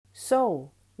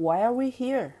So, why are we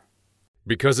here?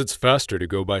 Because it's faster to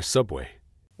go by subway.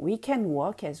 We can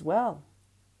walk as well.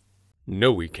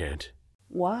 No, we can't.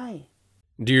 Why?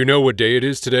 Do you know what day it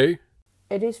is today?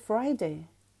 It is Friday.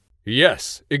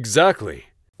 Yes, exactly.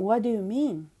 What do you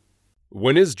mean?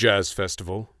 When is Jazz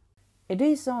Festival? It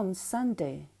is on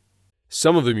Sunday.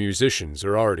 Some of the musicians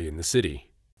are already in the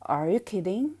city. Are you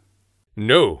kidding?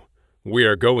 No, we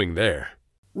are going there.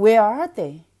 Where are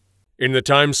they? In the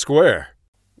Times Square.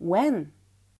 When?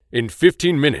 In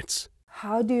 15 minutes.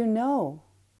 How do you know?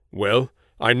 Well,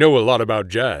 I know a lot about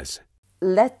jazz.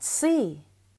 Let's see.